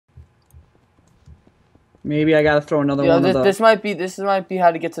Maybe I gotta throw another Yeah, one of the. this might be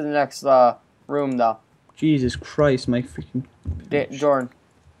how to get to the next room though. Jesus Christ, my freaking. Jordan.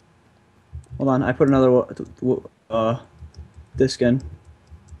 Hold on, I put another disc in.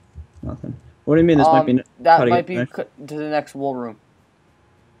 Nothing. What do you mean this might be how That to might get be finished? to the next wool room.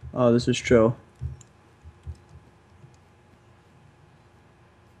 Oh, this is true.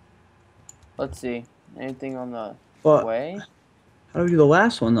 Let's see. Anything on the But way? how do we do the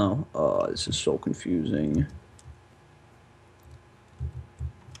last one though? Oh, this is so confusing.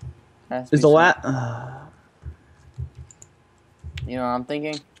 Has to Is be the some. last? You know what I'm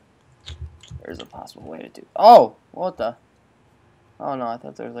thinking? There's a possible way to do. Oh, what the? Oh no, I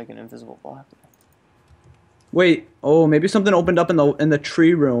thought there was like an invisible block. Wait. Oh, maybe something opened up in the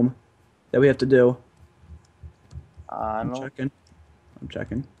tree room that we have to do. I I'm don't know. checking. I'm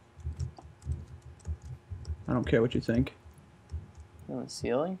checking. I don't care what you think. On the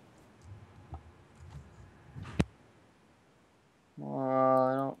ceiling?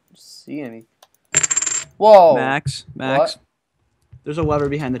 I don't see any. Whoa! Max, Max. What? There's a lever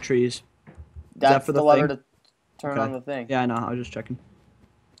behind the trees. Is that That's for the the lever thing? to turn Okay. on the thing. Yeah, I know. I was just checking.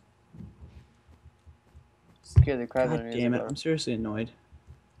 Scare the crap out God of me as I damn it! go. I'm seriously annoyed.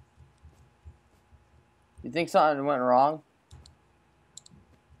 You think something went wrong?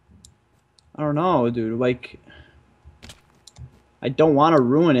 I don't know, dude. Like, I don't want to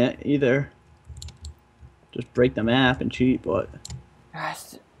ruin it either. Just break the map and cheat, but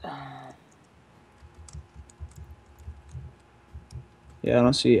yeah, I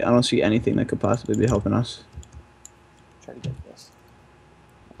don't see anything that could possibly be helping us. Try to get this.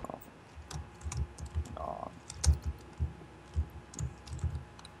 Oh. Oh.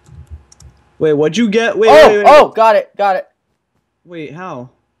 Wait, what'd you get? Oh! Got it! Got it! Wait, how?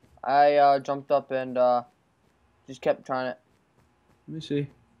 I jumped up and just kept trying it. Let me see.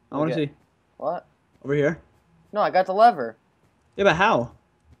 I want to see. What? Over here? No, I got the lever. Yeah, but how?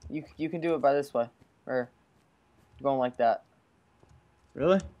 You can do it by this way, or going like that.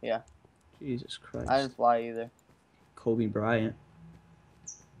 Really? Yeah. Jesus Christ. I didn't fly either. Kobe Bryant.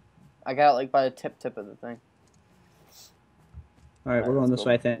 I got it like by the tip of the thing. All right, we're going let's this go.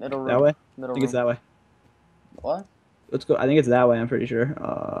 way. I think Middle that room. way. Middle I think it's room. that way. What? Let's go. I think it's that way. I'm pretty sure.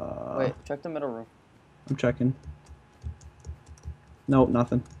 Wait, check the middle room. I'm checking. Nope,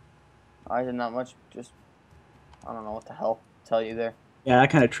 nothing. I did not much. Just I don't know what the hell to tell you there. Yeah, that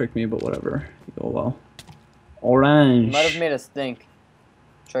kind of tricked me, but whatever. Oh well. You Orange. might have made us think.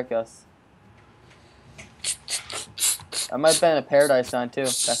 Trick us. I might have been a paradise sign too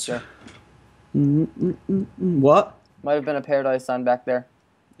back there. What? Might have been a paradise sign back there.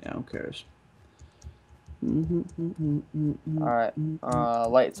 Yeah, who cares? Alright.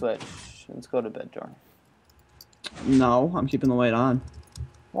 Light switch. Let's go to bed, Jordan. No, I'm keeping the light on.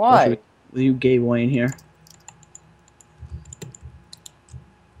 Why? With you gay Wayne here.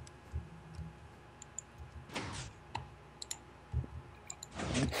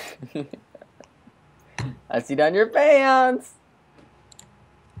 I see down your pants.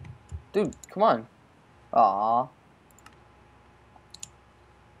 Dude, come on. Aw.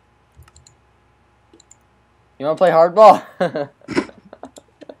 You wanna play hardball?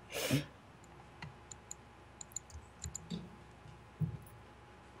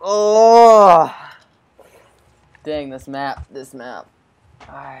 Oh, dang, this map.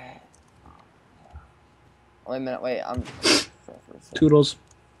 Alright. Wait a minute, wait, I'm... Toodles.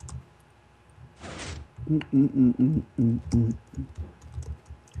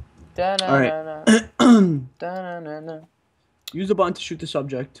 Alright. Use the button to shoot the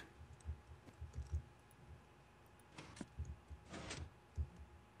subject.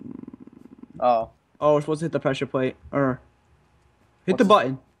 Oh. Oh, we're supposed to hit the pressure plate. Or hit the What's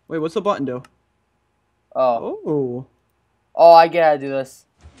button. Wait, what's the button do? Oh. Oh. Oh, I get how to do this.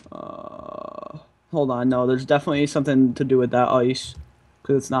 Hold on. No, there's definitely something to do with that ice.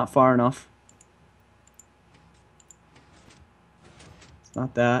 Because it's not far enough. It's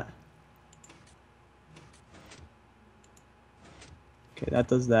not that. Okay, that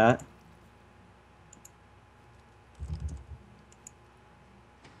does that.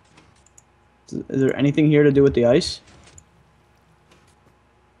 Is there anything here to do with the ice?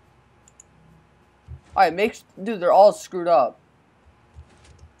 Alright, dude, they're all screwed up.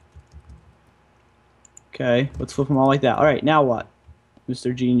 Okay, let's flip them all like that. Alright, now what?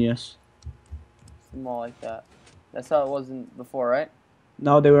 Mr. Genius. Them all like that. That's how it was before, right?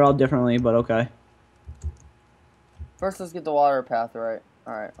 No, they were all differently, but okay. First, let's get the water path right.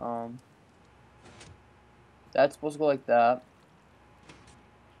 Alright, that's supposed to go like that.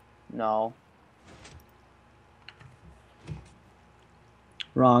 No.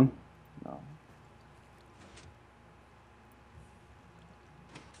 Wrong. No.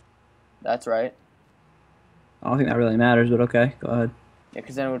 That's right. I don't think that really matters, but okay. Go ahead. Yeah,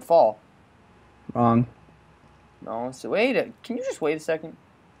 because then it would fall. Wrong. No, so can you just wait a second?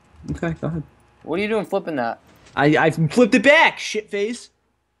 Okay, go ahead. What are you doing flipping that? I flipped it back, shit face.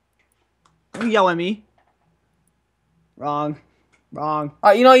 Don't yell at me. Wrong. Wrong.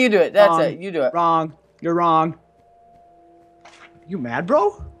 Alright, you know what? You do it. That's Wrong. it. You do it. Wrong. You're wrong. You mad,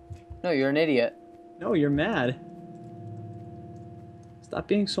 bro? No, you're an idiot. No, you're mad. Stop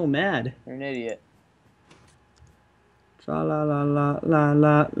being so mad. You're an idiot. Tra la la la la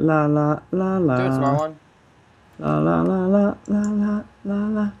la la la la la. Do it, smart one. La la la la la la la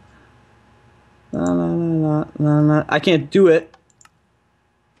la. La la la la la. I can't do it.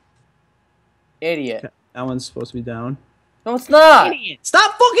 Idiot. That one's supposed to be down. No, it's not. Idiot.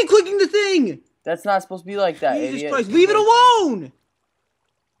 Stop fucking clicking the thing. That's not supposed to be like that, Jesus idiot. Christ, leave it alone.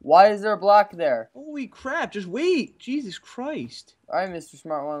 Why is there a block there? Holy crap, just wait. Jesus Christ. Alright, Mr.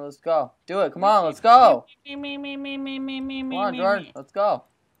 Smart One, let's go. Do it. Come on, let's go. Come on, Jordan. Let's go.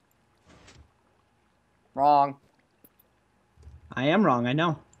 Wrong. I am wrong, I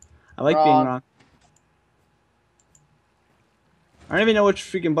know. I like Wrong. being wrong. I don't even know which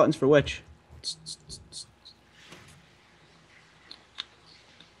freaking buttons for which.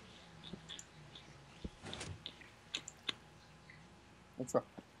 That's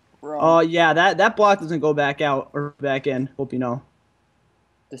wrong. Yeah, that block doesn't go back out or back in. Hope you know.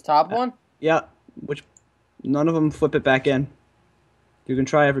 This top one? Yeah, which none of them flip it back in. You can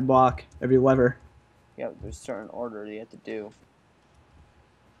try every block, every lever. Yeah, there's a certain order you have to do.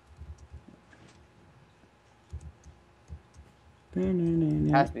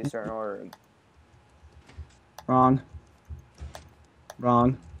 It has to be a certain order. Wrong.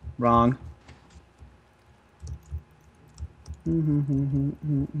 Wrong. Wrong.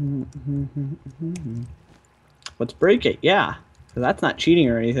 Let's break it, yeah. So that's not cheating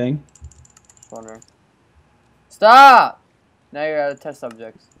or anything. Just wondering. Stop! Now you're out of test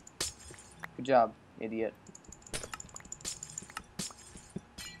subjects. Good job, idiot.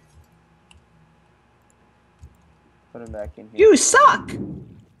 Put him back in here. You suck!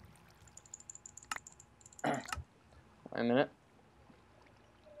 Wait a minute.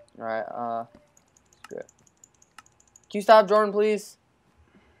 Alright, screw it. Can you stop, Jordan, please?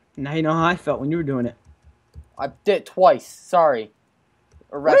 Now you know how I felt when you were doing it. I did it twice. Sorry.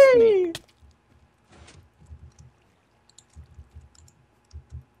 Arrest me.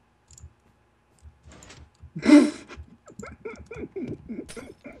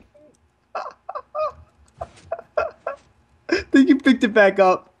 I think you picked it back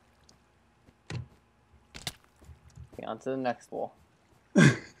up. Okay, on to the next wall.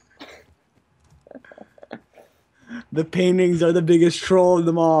 The paintings are the biggest troll of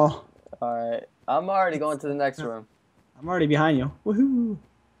them all. Alright. I'm already going to the next room. I'm already behind you. Woohoo!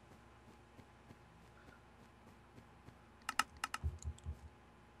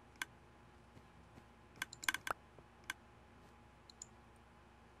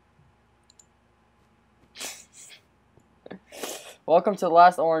 Welcome to the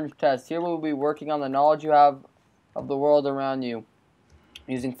last orange test. Here we'll be working on the knowledge you have of the world around you.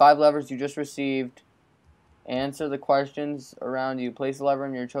 Using 5 levers you just received. Answer the questions around you. Place a lever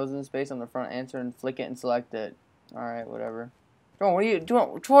in your chosen space on the front answer and flick it and select it. Alright, whatever. Jordan, what are you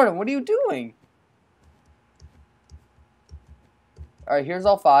doing? Jordan, what are you doing? Alright, here's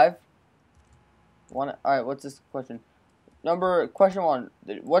all 5. Alright, what's this question? Question 1.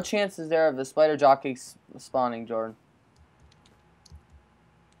 What chance is there of the spider jockey spawning, Jordan?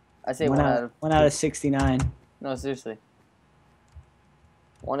 I say 1 out of 1 out of 69. No, seriously.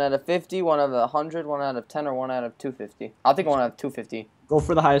 1 out of 50, 1 out of 100, 1 out of 10, or 1 out of 250. I'll take 1 out of 250. Go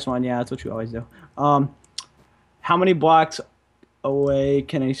for the highest one. Yeah, that's what you always do. How many blocks away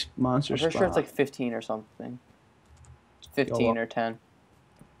can a monster spawn? I'm pretty sure it's like 15 or something. 15 or 10.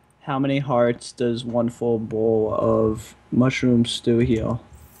 How many hearts does 1 full bowl of mushroom stew heal?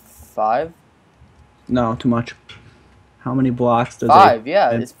 5? No, too much. How many blocks does 5,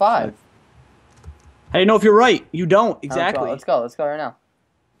 yeah, it's 5. I didn't know if you're right. You don't, exactly. Let's go right now.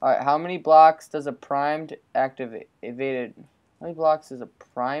 Alright, how many blocks does a primed activated... How many blocks does a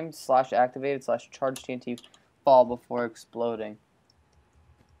primed / activated / charged TNT fall before exploding?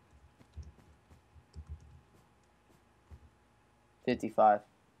 55.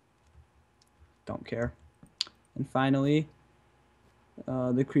 Don't care. And finally,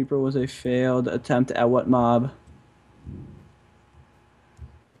 the creeper was a failed attempt at what mob?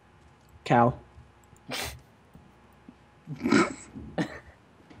 Cow.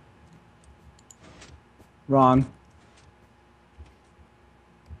 Wrong.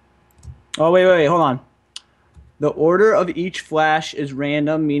 Oh, wait, hold on. The order of each flash is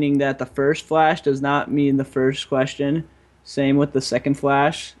random, meaning that the first flash does not mean the first question. Same with the second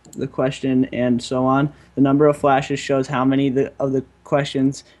flash, the question, and so on. The number of flashes shows how many of the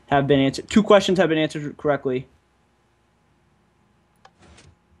questions have been answered. 2 questions have been answered correctly.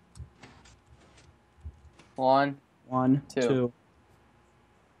 1, 1, 2. 2.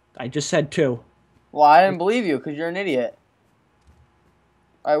 I just said 2. Well, I didn't believe you because you're an idiot.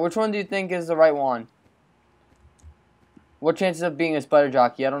 All right, which one do you think is the right one? What chances of being a spider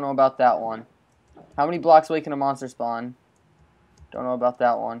jockey? I don't know about that one. How many blocks away can a monster spawn? Don't know about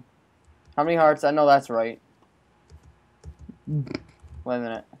that one. How many hearts? I know that's right. Wait a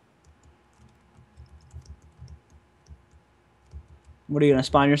minute. What are you gonna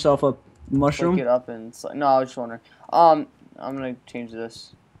spawn yourself a mushroom? Click it up and no, I was just wondering. I'm gonna change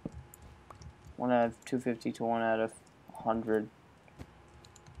this. 1 out of 250 to 1 out of 100.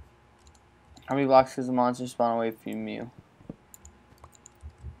 How many blocks does a monster spawn away from you?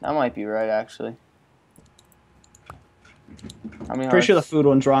 That might be right, actually. How many Pretty hearts? sure the food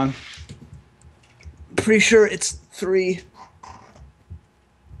one's wrong. Pretty sure it's 3.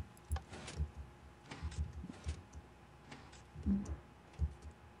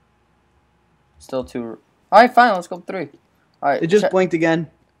 Still 2. Alright, fine, let's go 3. Alright. It just blinked again.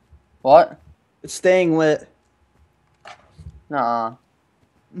 What? It's staying lit. Nuh-uh.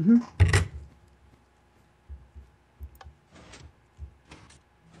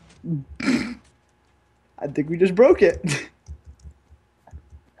 I think we just broke it.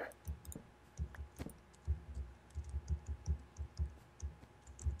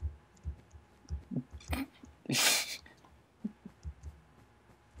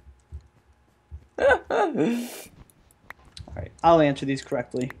 Alright, I'll answer these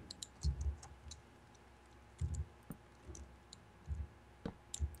correctly.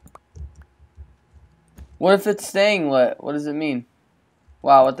 What if it's staying lit? What does it mean?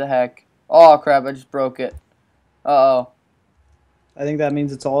 Wow, what the heck? Oh crap, I just broke it. Uh-oh. I think that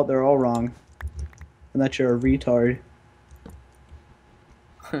means they're all wrong. And that you're a retard.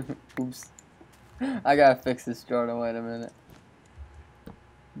 Oops. I gotta fix this, Jordan. Wait a minute.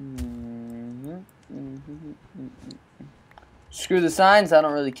 Screw the signs, I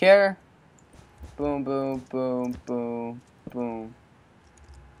don't really care. Boom, boom, boom, boom, boom.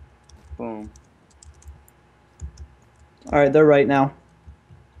 Boom. Alright, they're right now.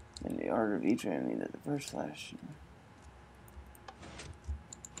 In the order of each enemy that the first flash.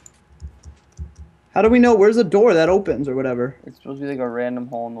 How do we know where's the door that opens or whatever? It's supposed to be like a random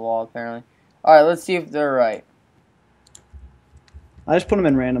hole in the wall, apparently. Alright, let's see if they're right. I just put them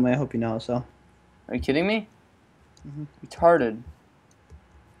in randomly, I hope you know, so. Are you kidding me? Retarded.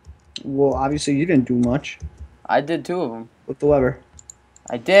 Well, obviously you didn't do much. I did 2 of them. With the lever.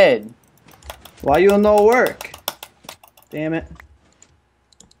 I did. Why you don't know it work? Damn it.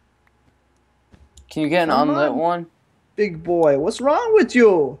 Can you get an unlit one? Big boy, what's wrong with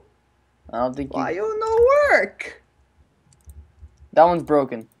you? I don't think Why you don't know it work? That one's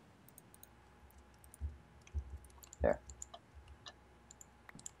broken. There.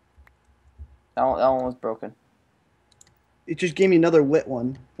 That one was broken. It just gave me another lit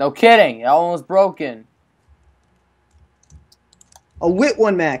one. No kidding. That one was broken. A lit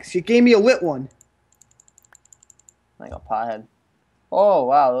one, Max. You gave me a lit one. Like a pothead. Oh,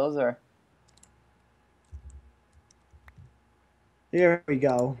 wow. Those are... Here we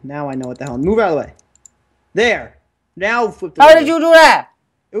go. Now I know what the hell. Move out of the way. There. Now flip the How lever. did you do that?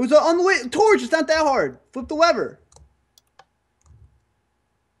 It was an unlit torch. It's not that hard. Flip the lever.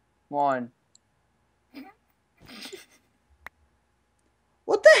 1.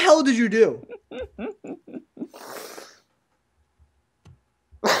 What the hell did you do?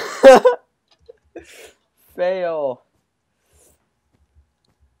 Fail.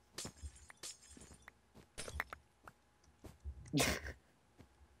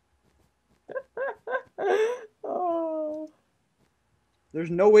 Oh. There's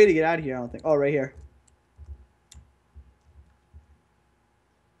no way to get out of here, I don't think. Oh, right here.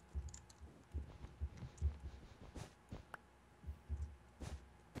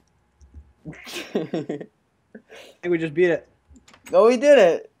 I think we just beat it. No, we did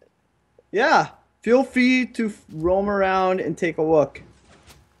it. Yeah. Feel free to roam around and take a look.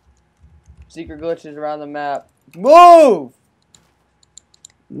 Secret glitches around the map. Move!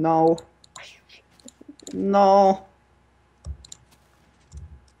 No. No.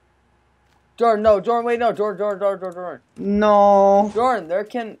 Jordan, no. Jordan, wait, no. Jordan. No. Jordan, there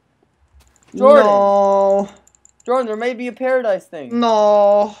can... Jordan! No. Jordan, there may be a paradise thing.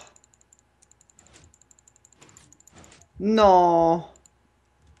 No. No.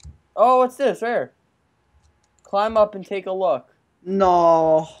 Oh, what's this? Where? Climb up and take a look.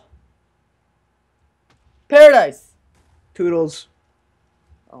 No. Paradise! Toodles.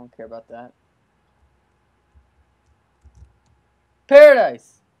 I don't care about that.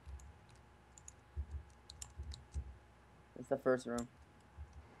 Paradise! It's the first room.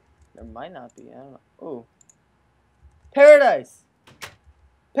 There might not be. I don't know. Ooh. Paradise!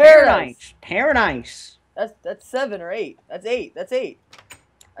 Paradise! Paradise. That's 7 or 8. That's 8. That's 8.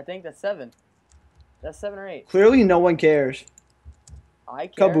 I think that's 7. That's 7 or 8. Clearly, no one cares. I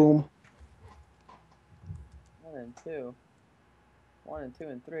care. Kaboom. 1 and 2. 1 and 2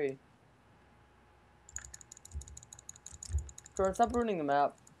 and 3. Jordan, stop ruining the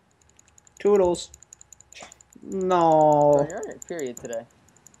map. Toodles. Jordan, No. you're on your period today.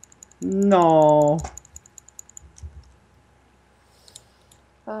 No.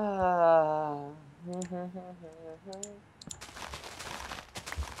 Ah.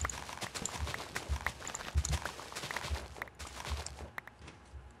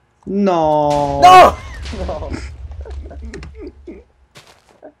 No. No! No.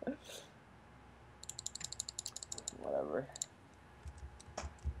 Whatever.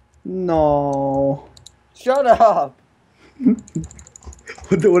 No. Shut up!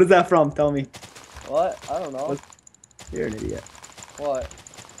 What is that from? Tell me. What? I don't know. You're an idiot. What?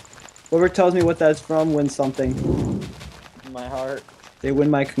 Whoever tells me what that's from wins something. My heart. They win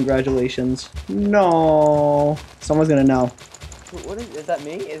my congratulations. No. Someone's gonna know. What is that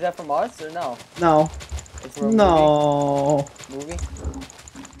me? Is that from us or no? No. It's from a No. movie?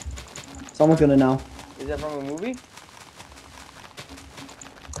 Someone's gonna know. Is that from a movie?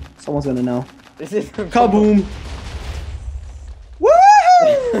 Someone's gonna know. Is it from Kaboom!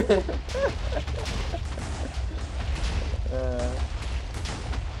 Woohoo!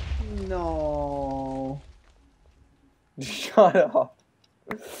 No. Shut up.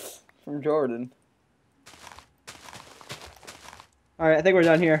 From Jordan. Alright, I think we're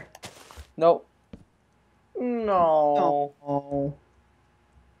done here. Nope. No. Oh.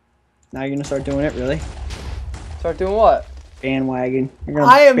 Now you're gonna start doing it, really? Start doing what? Bandwagon. You're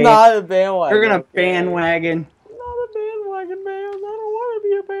I am not a bandwagon. You're gonna okay? bandwagon. I'm not a bandwagon, man. I don't want to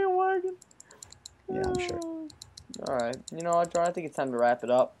be a bandwagon. Yeah, I'm sure. Alright. You know what, Jordan? I think it's time to wrap it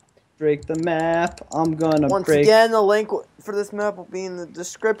up. Break the map. I'm gonna Once break. again, the link for this map will be in the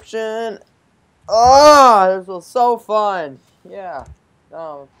description. Oh, this was so fun. Yeah.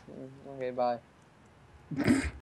 Oh, okay, bye.